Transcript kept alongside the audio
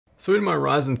So in my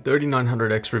Ryzen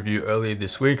 3900X review earlier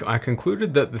this week, I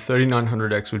concluded that the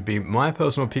 3900X would be my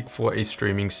personal pick for a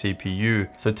streaming CPU.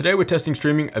 So today we're testing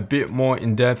streaming a bit more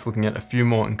in depth, looking at a few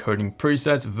more encoding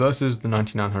presets versus the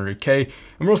 9900K.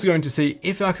 And we're also going to see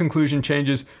if our conclusion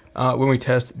changes when we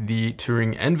test the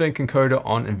Turing NVENC encoder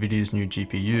on NVIDIA's new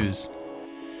GPUs.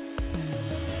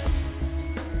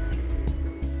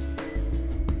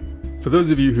 For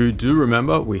those of you who do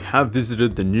remember, we have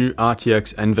visited the new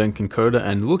RTX NVENC encoder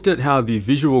and looked at how the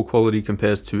visual quality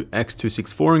compares to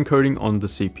X264 encoding on the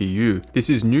CPU. This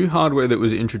is new hardware that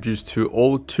was introduced to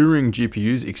all Turing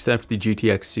GPUs except the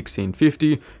GTX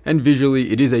 1650, and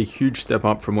visually it is a huge step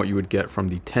up from what you would get from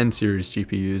the 10 series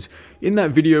GPUs. In that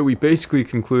video, we basically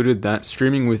concluded that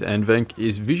streaming with NVENC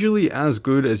is visually as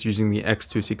good as using the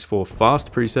X264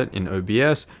 Fast preset in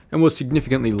OBS, and was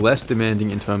significantly less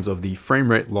demanding in terms of the frame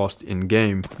rate lost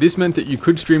in-game. This meant that you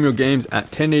could stream your games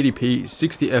at 1080p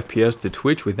 60 FPS to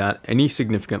Twitch without any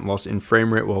significant loss in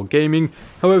frame rate while gaming.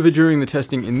 However, during the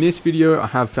testing in this video, I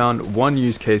have found one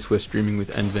use case where streaming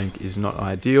with NVENC is not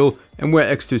ideal, and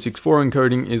where X264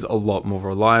 encoding is a lot more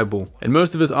reliable. And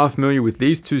most of us are familiar with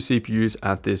these two CPUs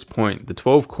at this point, the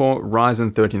 12-core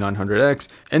Ryzen 3900X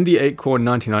and the 8-core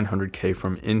 9900K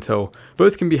from Intel.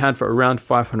 Both can be had for around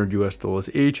 $500 US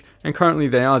each, and currently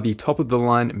they are the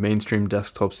top-of-the-line mainstream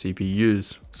desktop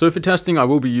CPUs. So for testing, I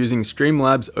will be using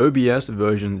Streamlabs OBS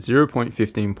version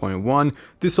 0.15.1.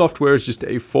 This software is just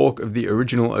a fork of the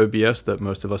original OBS that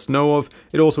most of us know of.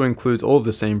 It also includes all of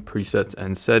the same presets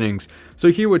and settings. So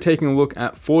here we're taking a look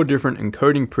at 4 different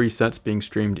encoding presets being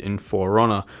streamed in For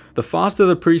Honor. The faster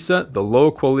the preset, the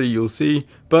lower quality you'll see,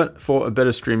 but for a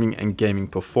better streaming and gaming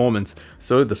performance.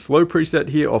 So the slow preset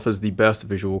here offers the best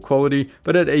visual quality,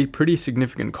 but at a pretty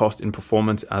significant cost in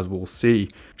performance, as we'll see.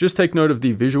 Just take note of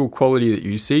the visual quality that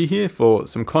you see here for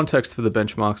some context for the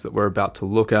benchmarks that we're about to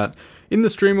look at. In the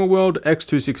streamer world,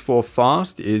 X264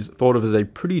 Fast is thought of as a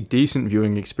pretty decent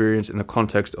viewing experience in the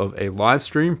context of a live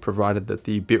stream, provided that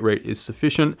the bitrate is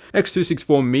sufficient.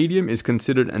 X264 Medium is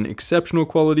considered an exceptional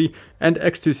quality, and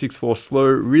X264 Slow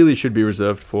really should be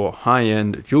reserved for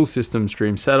high-end dual system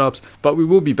stream setups, but we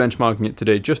will be benchmarking it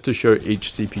today just to show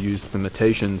each CPU's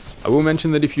limitations. I will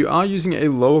mention that if you are using a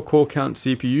lower core count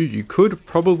CPU, you could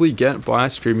probably get by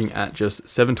streaming at just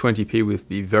 720p with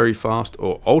the Veryfast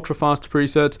or ultra fast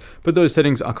presets, but those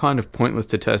settings are kind of pointless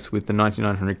to test with the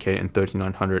 9900K and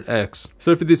 3900X.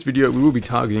 So for this video, we will be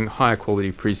targeting higher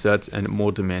quality presets and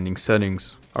more demanding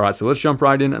settings. Alright, so let's jump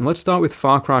right in and let's start with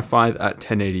Far Cry 5 at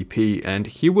 1080p, and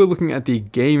here we're looking at the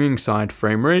gaming side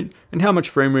frame rate and how much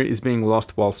frame rate is being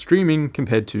lost while streaming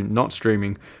compared to not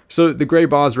streaming. So the grey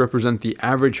bars represent the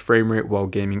average frame rate while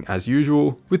gaming as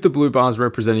usual, with the blue bars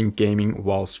representing gaming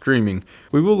while streaming.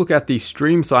 We will look at the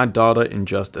stream side data in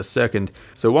just a second.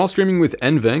 So while streaming with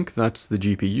NVENC, that's the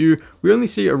GPU, we only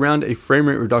see around a frame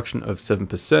rate reduction of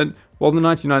 7%, while the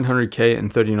 9900K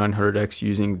and 3900X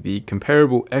using the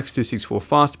comparable X264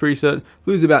 Fast preset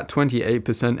lose about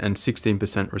 28% and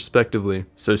 16% respectively.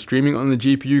 So streaming on the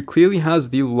GPU clearly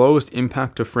has the lowest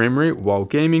impact to frame rate while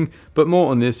gaming, but more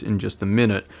on this in just a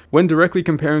minute. When directly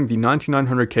comparing the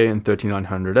 9900K and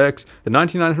 3900X, the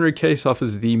 9900K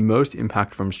suffers the most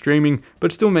impact from streaming,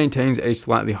 but still maintains a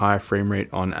slightly higher frame rate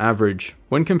on average.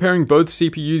 When comparing both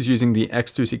CPUs using the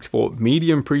X264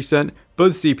 Medium preset,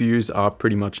 both CPUs are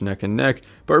pretty much neck and neck,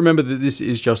 but remember that this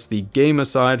is just the gamer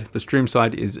side. The stream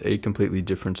side is a completely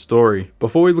different story.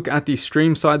 Before we look at the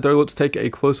stream side though, let's take a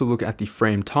closer look at the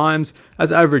frame times,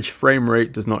 as average frame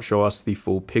rate does not show us the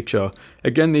full picture.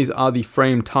 Again, these are the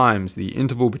frame times, the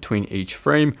interval between each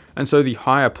frame, and so the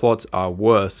higher plots are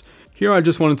worse. Here I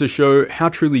just wanted to show how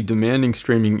truly demanding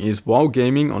streaming is while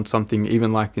gaming on something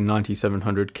even like the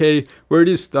 9700K, where it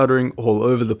is stuttering all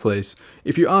over the place.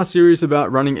 If you are serious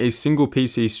about running a single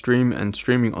PC stream and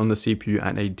streaming on the CPU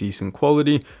at a decent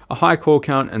quality, a high core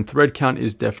count and thread count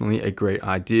is definitely a great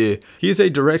idea. Here's a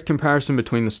direct comparison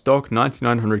between the stock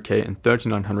 9900K and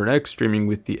 3900X streaming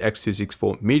with the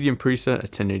X264 Medium preset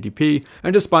at 1080p,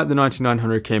 and despite the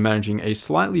 9900K managing a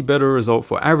slightly better result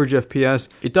for average FPS,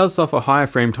 it does suffer higher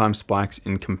frame time spikes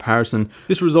in comparison.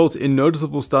 This results in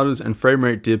noticeable stutters and frame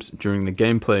rate dips during the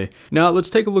gameplay. Now let's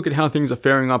take a look at how things are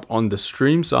faring up on the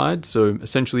stream side. So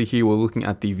essentially here we're looking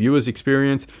at the viewer's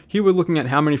experience. Here we're looking at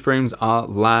how many frames are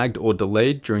lagged or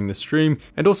delayed during the stream,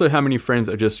 and also how many frames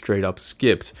are just straight up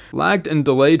skipped. Lagged and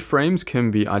delayed frames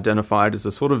can be identified as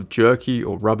a sort of jerky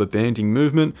or rubber banding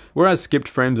movement, whereas skipped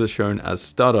frames are shown as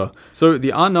stutter. So the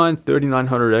R9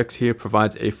 3900X here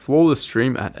provides a flawless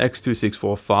stream at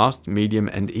X264 Fast, Medium,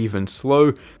 and even even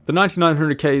slow. The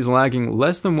 9900K is lagging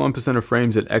less than 1% of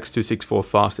frames at X264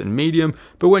 Fast and Medium,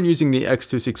 but when using the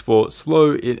X264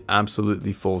 Slow, it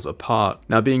absolutely falls apart.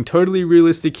 Now, being totally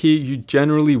realistic here, you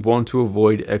generally want to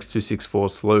avoid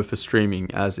X264 Slow for streaming,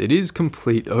 as it is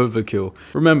complete overkill.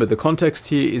 Remember, the context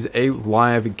here is a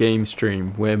live game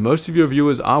stream, where most of your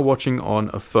viewers are watching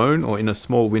on a phone or in a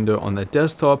small window on their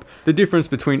desktop. The difference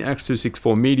between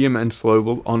X264 Medium and Slow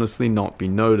will honestly not be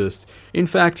noticed. In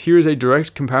fact, here is a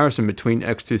direct comparison between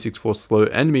X264 Slow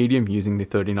and Medium using the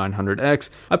 3900X.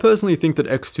 I personally think that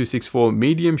X264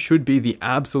 Medium should be the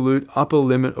absolute upper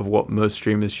limit of what most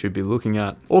streamers should be looking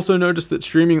at. Also notice that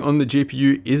streaming on the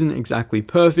GPU isn't exactly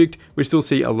perfect. We still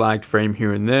see a lagged frame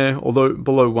here and there, although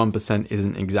below 1%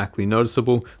 isn't exactly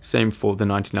noticeable. Same for the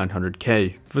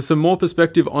 9900K. For some more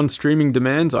perspective on streaming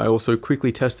demands, I also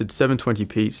quickly tested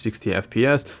 720p 60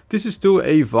 FPS. This is still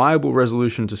a viable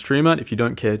resolution to stream at if you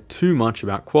don't care too much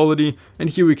about quality, and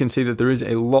here we can see that there is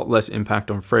a lot less impact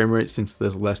on frame rate since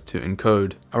there's less to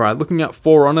encode. Alright, looking at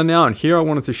For Honor now, and here I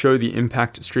wanted to show the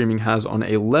impact streaming has on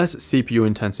a less CPU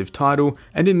intensive title,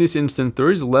 and in this instance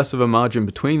there is less of a margin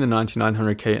between the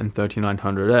 9900K and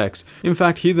 3900X. In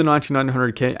fact, here the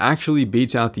 9900K actually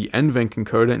beats out the NVENC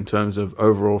encoder in terms of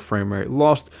overall frame rate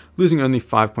lost, losing only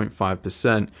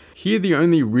 5.5%. Here the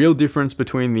only real difference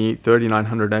between the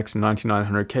 3900X and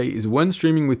 9900K is when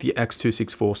streaming with the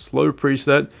X264 Slow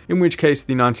preset, in which case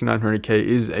the 9900K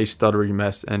is a stuttery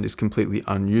mess and is completely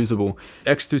unusable.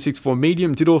 X264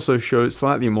 Medium did also show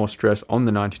slightly more stress on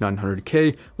the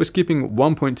 9900K, we're skipping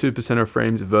 1.2% of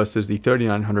frames versus the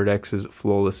 3900X's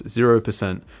flawless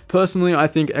 0%. Personally, I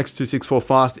think X264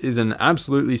 Fast is an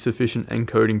absolutely sufficient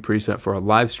encoding preset for a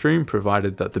live stream,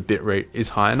 provided that the bitrate is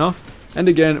high enough. And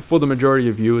again, for the majority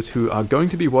of viewers who are going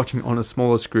to be watching on a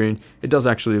smaller screen, it does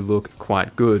actually look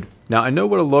quite good. Now, I know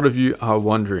what a lot of you are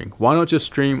wondering, why not just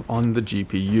stream on the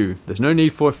GPU? There's no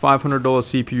need for a $500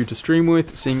 CPU to stream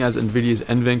with, seeing as Nvidia's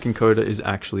NVENC encoder is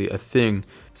actually a thing.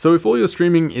 So if all you're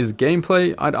streaming is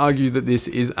gameplay, I'd argue that this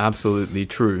is absolutely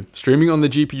true. Streaming on the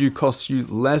GPU costs you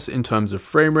less in terms of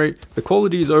frame rate, the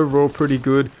quality is overall pretty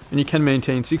good, and you can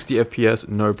maintain 60 FPS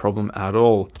no problem at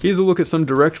all. Here's a look at some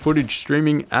direct footage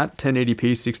streaming at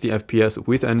 1080p 60 FPS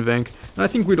with NVENC, and I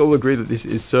think we'd all agree that this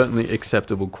is certainly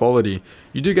acceptable quality.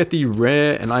 You do get the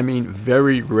rare, and I mean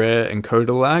very rare,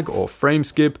 encoder lag or frame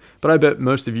skip, but I bet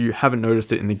most of you haven't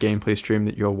noticed it in the gameplay stream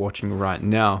that you're watching right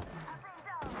now.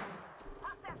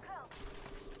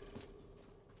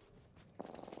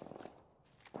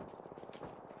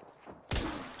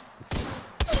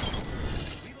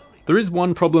 There is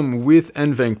one problem with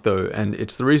NVENC though, and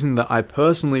it's the reason that I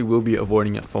personally will be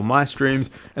avoiding it for my streams,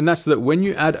 and that's that when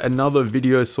you add another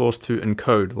video source to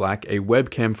encode, like a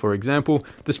webcam for example,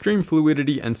 the stream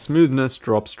fluidity and smoothness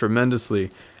drops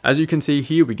tremendously. As you can see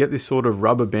here, we get this sort of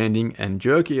rubber banding and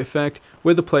jerky effect,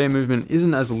 where the player movement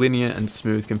isn't as linear and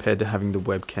smooth compared to having the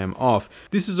webcam off.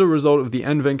 This is a result of the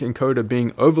NVENC encoder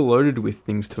being overloaded with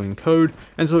things to encode,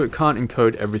 and so it can't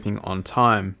encode everything on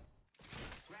time.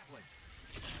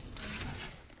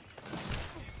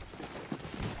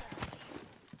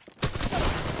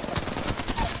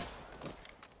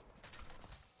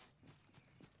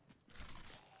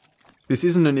 This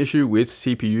isn't an issue with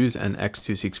CPUs and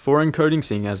X264 encoding,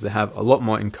 seeing as they have a lot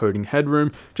more encoding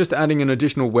headroom. Just adding an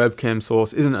additional webcam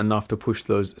source isn't enough to push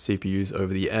those CPUs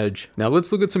over the edge. Now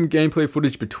let's look at some gameplay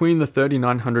footage between the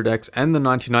 3900X and the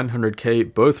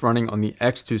 9900K, both running on the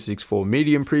X264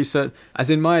 Medium preset, as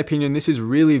in my opinion this is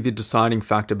really the deciding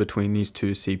factor between these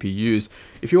two CPUs.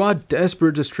 If you are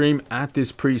desperate to stream at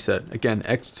this preset, again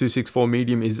X264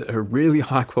 Medium is a really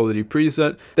high quality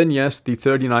preset, then yes, the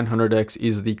 3900X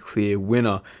is the clear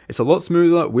winner. It's a lot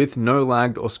smoother with no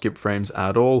lagged or skipped frames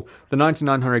at all. The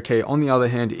 9900K on the other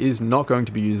hand is not going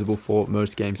to be usable for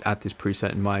most games at this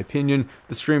preset in my opinion.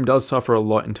 The stream does suffer a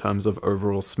lot in terms of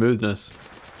overall smoothness.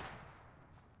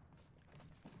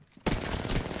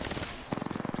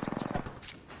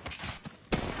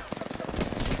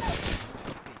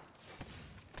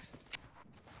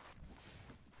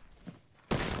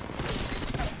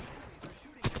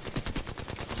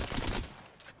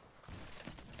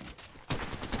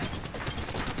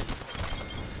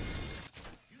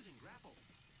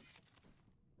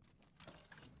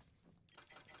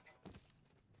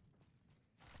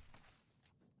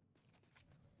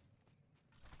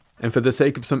 And for the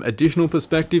sake of some additional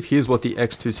perspective, here's what the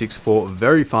X264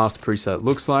 Veryfast preset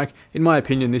looks like. In my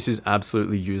opinion, this is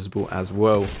absolutely usable as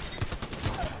well.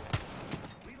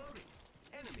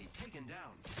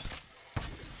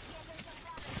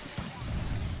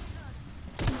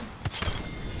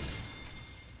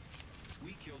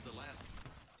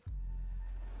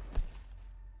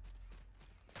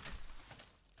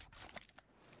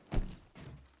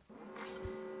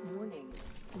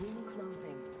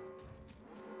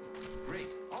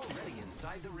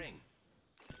 Inside the ring.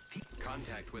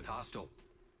 Contact with hostile.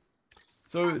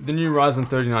 So the new Ryzen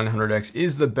 3900X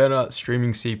is the better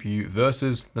streaming CPU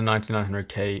versus the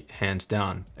 9900K hands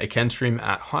down. It can stream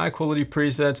at higher quality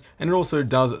presets, and it also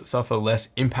does suffer less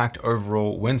impact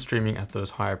overall when streaming at those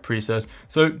higher presets.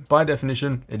 So by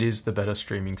definition, it is the better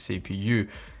streaming CPU.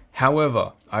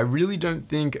 However, I really don't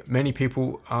think many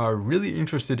people are really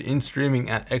interested in streaming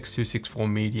at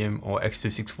X264 Medium or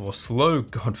X264 Slow,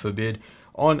 God forbid,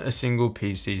 on a single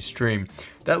PC stream.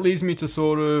 That leads me to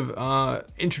sort of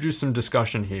introduce some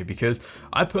discussion here, because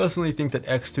I personally think that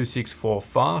X264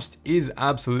 Fast is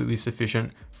absolutely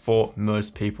sufficient for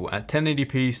most people. At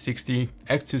 1080p 60,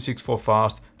 X264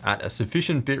 Fast at a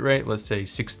sufficient bitrate, let's say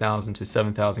 6,000 to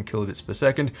 7,000 kilobits per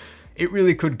second, it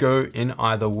really could go in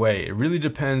either way. It really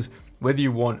depends whether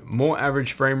you want more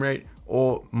average frame rate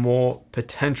or more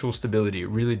potential stability. It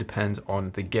really depends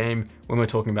on the game when we're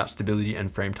talking about stability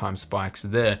and frame time spikes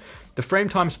there. The frame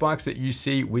time spikes that you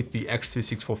see with the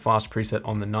X264 Fast preset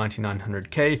on the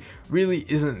 9900K really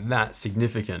isn't that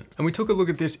significant. And we took a look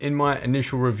at this in my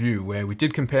initial review, where we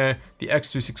did compare the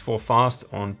X264 Fast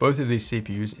on both of these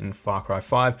CPUs in Far Cry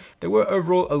 5. They were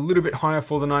overall a little bit higher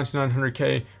for the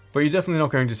 9900K, but you're definitely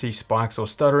not going to see spikes or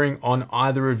stuttering on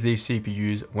either of these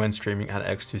CPUs when streaming at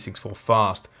X264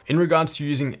 Fast. In regards to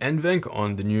using NVENC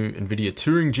on the new NVIDIA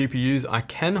Turing GPUs, I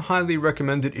can highly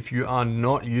recommend it if you are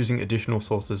not using additional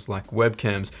sources like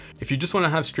webcams. If you just want to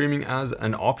have streaming as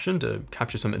an option to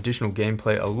capture some additional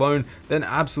gameplay alone, then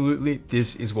absolutely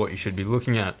this is what you should be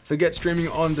looking at. Forget streaming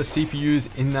on the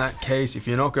CPUs in that case. If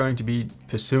you're not going to be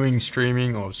pursuing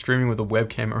streaming or streaming with a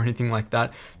webcam or anything like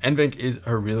that, NVENC is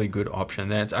a really good option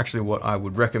there. It's actually what I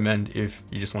would recommend if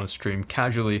you just want to stream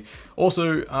casually.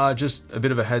 Also, just a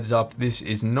bit of a heads up, this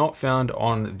is not found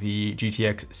on the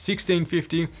GTX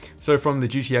 1650. So from the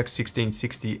GTX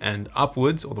 1660 and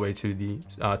upwards, all the way to the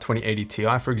 2080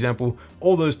 Ti, for example,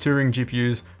 all those Turing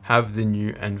GPUs have the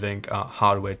new NVENC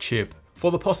hardware chip. For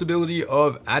the possibility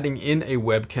of adding in a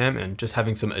webcam and just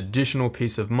having some additional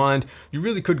peace of mind, you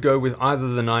really could go with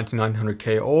either the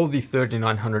 9900K or the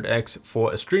 3900X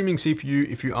for a streaming CPU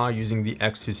if you are using the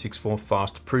X264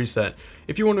 Fast preset.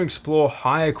 If you want to explore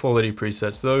higher quality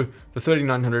presets though, the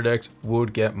 3900X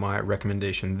would get my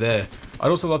recommendation there. I'd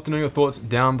also love to know your thoughts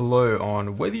down below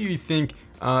on whether you think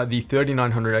the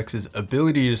 3900X's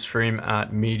ability to stream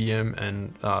at medium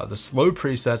and the slow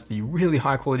presets, the really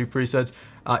high quality presets,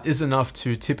 is enough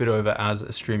to tip it over as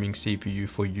a streaming CPU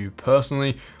for you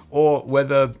personally, or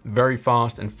whether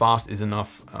Veryfast and fast is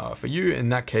enough for you. In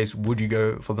that case, would you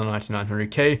go for the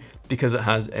 9900K because it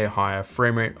has a higher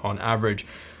frame rate on average?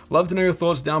 Love to know your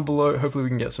thoughts down below. Hopefully we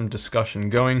can get some discussion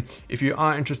going. If you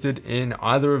are interested in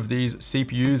either of these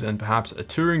CPUs and perhaps a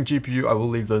Turing GPU, I will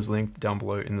leave those linked down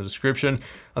below in the description.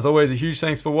 As always, a huge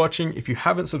thanks for watching. If you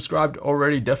haven't subscribed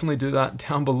already, definitely do that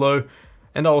down below,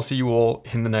 and I'll see you all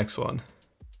in the next one.